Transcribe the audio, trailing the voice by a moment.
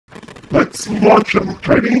Let's launch them.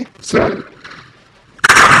 Ready, set.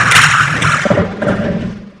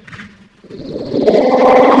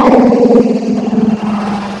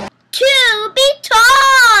 Tubi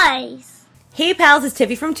Toys! Hey pals, it's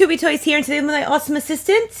Tiffy from Tubi Toys here, and today I'm with my awesome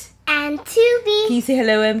assistant. And Tubi. Can you say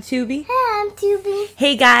hello, Tubi? Hi, I'm Tubi.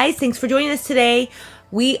 Hey guys, thanks for joining us today.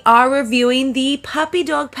 We are reviewing the Puppy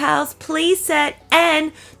Dog Pals playset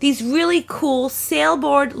and these really cool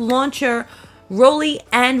Sailboard launcher, rolly,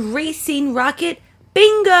 and racing rocket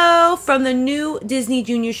bingo from the new Disney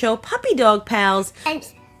Junior show Puppy Dog Pals.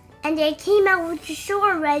 And they came out with the show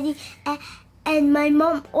already, and my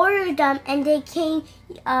mom ordered them, and they came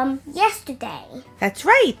yesterday. That's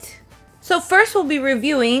right. So first we'll be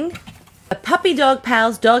reviewing the Puppy Dog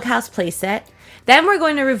Pals Doghouse playset. Then we're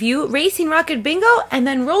going to review Racing Rocket Bingo and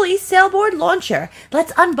then Rolly's Sailboard Launcher.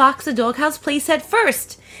 Let's unbox the Doghouse playset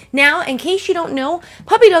first. Now, in case you don't know,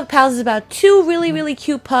 Puppy Dog Pals is about two really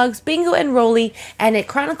cute pugs, Bingo and Rolly, and it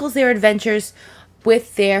chronicles their adventures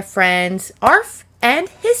with their friends A.R.F and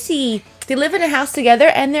Hissy. They live in a house together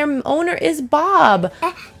and their owner is Bob.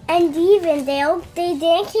 And even they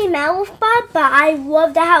didn't came out with Bob, but I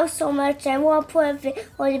love the house so much. I want to put it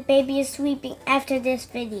while the baby is sleeping after this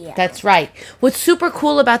video. That's right. What's super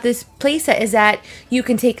cool about this playset is that you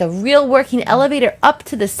can take a real working elevator up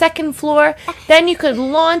to the second floor. Then you could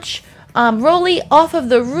launch Rolly off of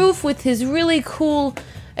the roof with his really cool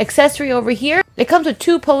accessory over here. It comes with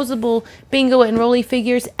two posable Bingo and Rolly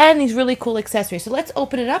figures and these really cool accessories. So let's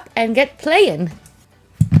open it up and get playing.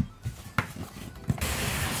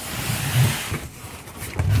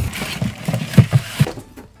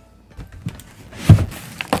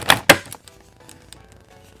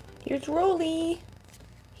 Here's Rolly.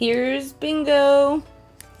 Here's Bingo.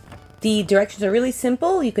 The directions are really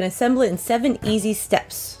simple. You can assemble it in 7 easy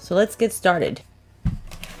steps. So let's get started.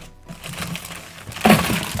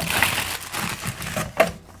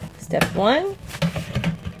 Step 1,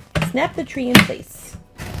 snap the tree in place.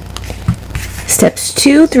 Steps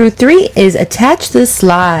 2 through 3 is attach the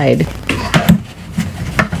slide.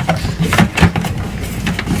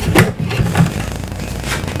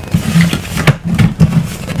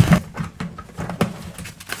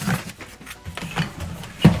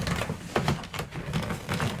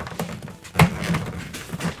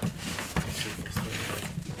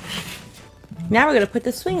 Now we're going to put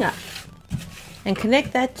the swing up and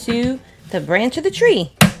connect that to the branch of the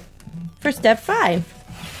tree for step 5.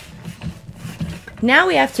 Now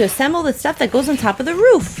we have to assemble the stuff that goes on top of the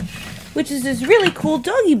roof, which is this really cool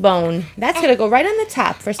doggy bone. That's going to go right on the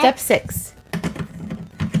top for step 6.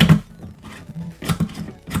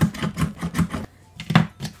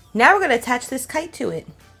 Now we're going to attach this kite to it.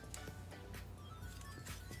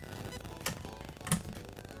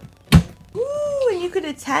 Ooh, and you could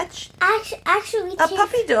attach Actually, a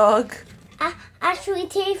puppy dog. Actually,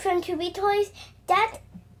 Terry from Tubi Toys, that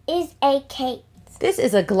is a cake. This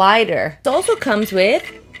is a glider. It also comes with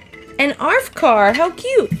an A.R.F car. How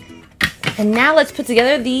cute. And now let's put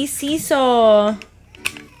together the seesaw.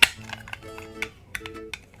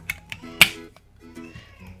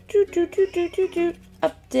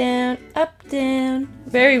 Up, down, up, down.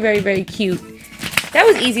 Very cute. That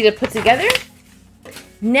was easy to put together.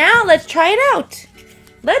 Now let's try it out.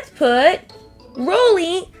 Let's put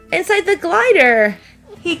Rolly inside the glider.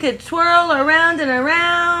 He could twirl around and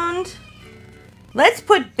around. Let's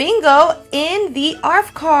put Bingo in the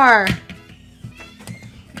A.R.F car.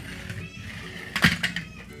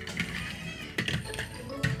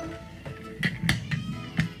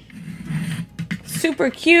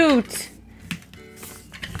 Super cute.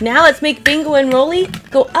 Now let's make Bingo and Rolly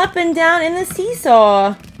go up and down in the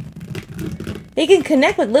seesaw. They can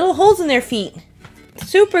connect with little holes in their feet.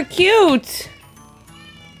 Super cute.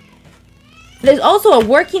 There's also a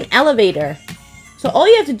working elevator. So all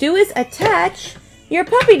you have to do is attach your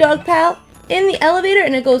puppy dog pal in the elevator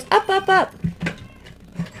and it goes up, up, up.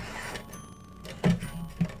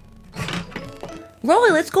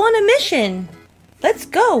 Rolly, let's go on a mission. Let's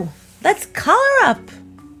go. Let's color up.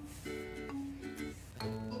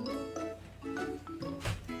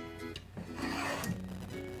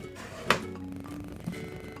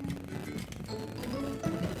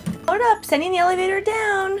 Load up, sending the elevator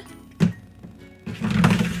down.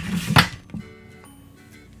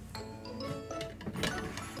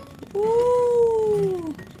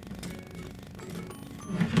 Ooh.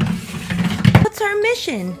 What's our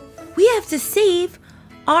mission? We have to save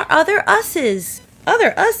our other us's.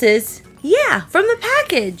 Other us's? Yeah, from the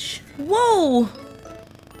package. Whoa.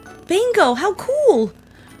 Bingo, how cool.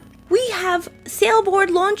 We have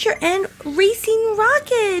Sailboard launcher and racing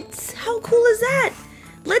rockets. How cool is that?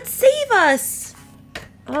 Let's save us.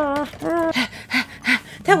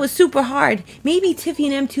 That was super hard. Maybe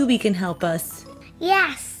Tiffy and M2B can help us.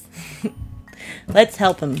 Yes. Let's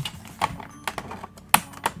help him.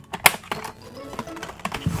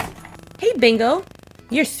 Hey, Bingo.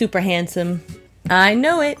 You're super handsome. I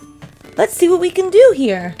know it. Let's see what we can do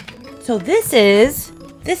here. So this is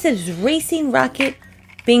Racing Rocket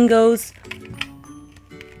Bingo's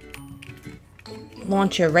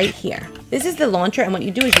launcher right here. This is the launcher, and what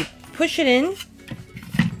you do is you push it in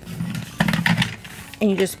and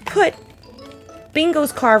you just put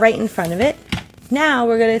Bingo's car right in front of it. Now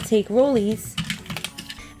we're gonna take Rolly's,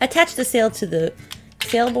 attach the sail to the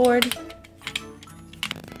sailboard.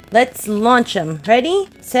 Let's launch them. Ready,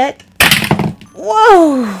 set,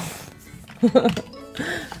 whoa!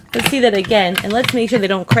 Let's see that again, and let's make sure they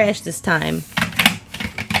don't crash this time.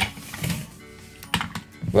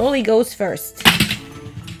 Rolly goes first.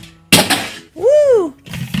 Woo!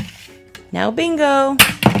 Now Bingo.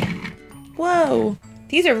 Whoa!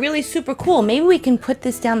 These are really super cool. Maybe we can put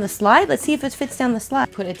this down the slide. Let's see if it fits down the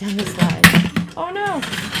slide. Put it down the slide. Oh no!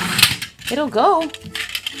 It'll go.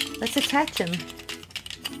 Let's attach him.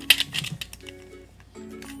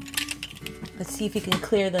 Let's see if you can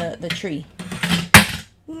clear the tree.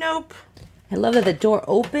 Nope. I love that the door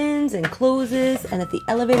opens and closes and that the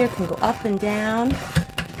elevator can go up and down.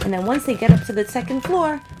 And then once they get up to the second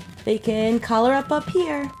floor, they can collar up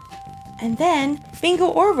here. And then Bingo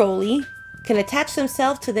or Rolly can attach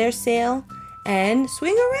themselves to their sail and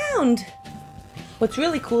swing around. What's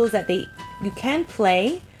really cool is that you can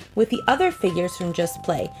play with the other figures from Just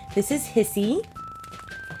Play. This is Hissy.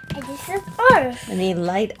 And this is A.R.F. And they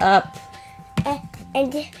light up.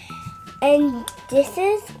 And this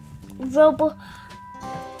is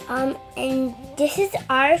and this is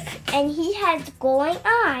A.R.F. and he has glowing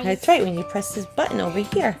eyes. That's right, when you press this button over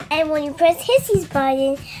here. And when you press Hissy's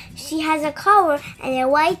button, she has a collar and it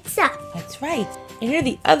lights up. That's right. And here are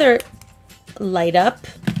the other light up.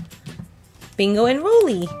 Bingo and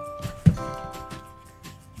Rolly.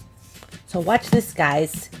 So watch this,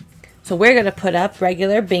 guys. So we're going to put up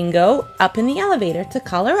regular Bingo up in the elevator to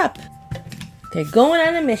collar up. They're going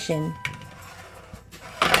on a mission.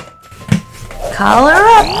 Collar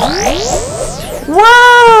up.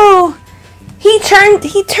 Whoa! He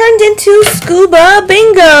turned into Scuba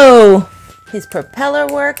Bingo. His propeller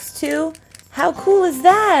works too. How cool is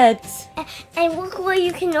that? And look what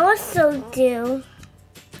you can also do.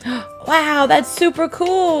 Wow, that's super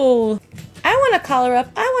cool. I want to collar up.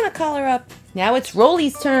 I want to collar up. Now it's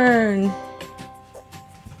Rolly's turn.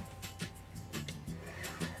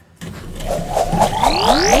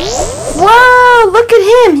 Whoa, look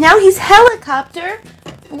at him. Now he's Helicopter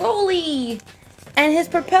Rolly. And his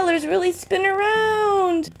propellers really spin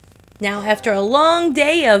around. Now after a long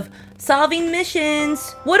day of solving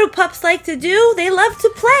missions, what do pups like to do? They love to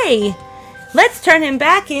play. Let's turn him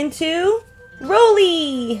back into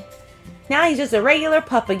Rolly. Now he's just a regular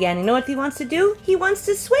pup again. You know what he wants to do? He wants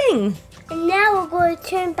to swing. And now we're going to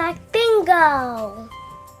turn back Bingo.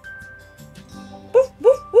 Woof,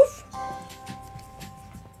 woof, woof.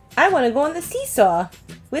 I want to go on the seesaw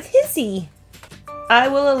with Hissy. I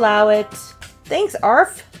will allow it. Thanks,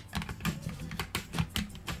 A.R.F.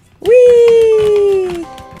 Whee!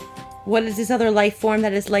 What is this other life form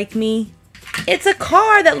that is like me? It's a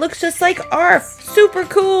car that looks just like A.R.F. Super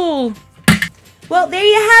cool. Well, there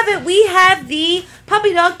you have it. We have the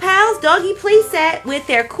Puppy Dog Pals Doggy Playset with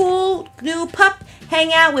their cool new pup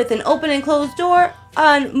hangout with an open and closed door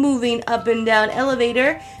on moving up and down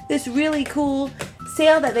elevator. This really cool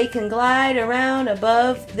sail that they can glide around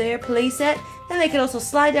above their playset. Then they can also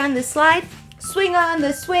slide down this slide, swing on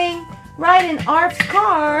the swing, ride in A.R.F.'s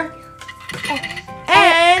car,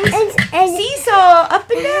 and seesaw up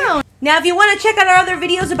and down. Now, if you want to check out our other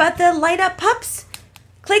videos about the light up pups,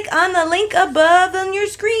 click on the link above on your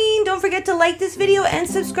screen. Don't forget to like this video and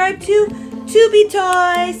subscribe to Tubi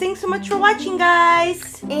Toys. Thanks so much for watching,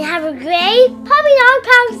 guys. And have a great Puppy Dog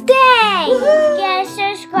Pals day. Woohoo!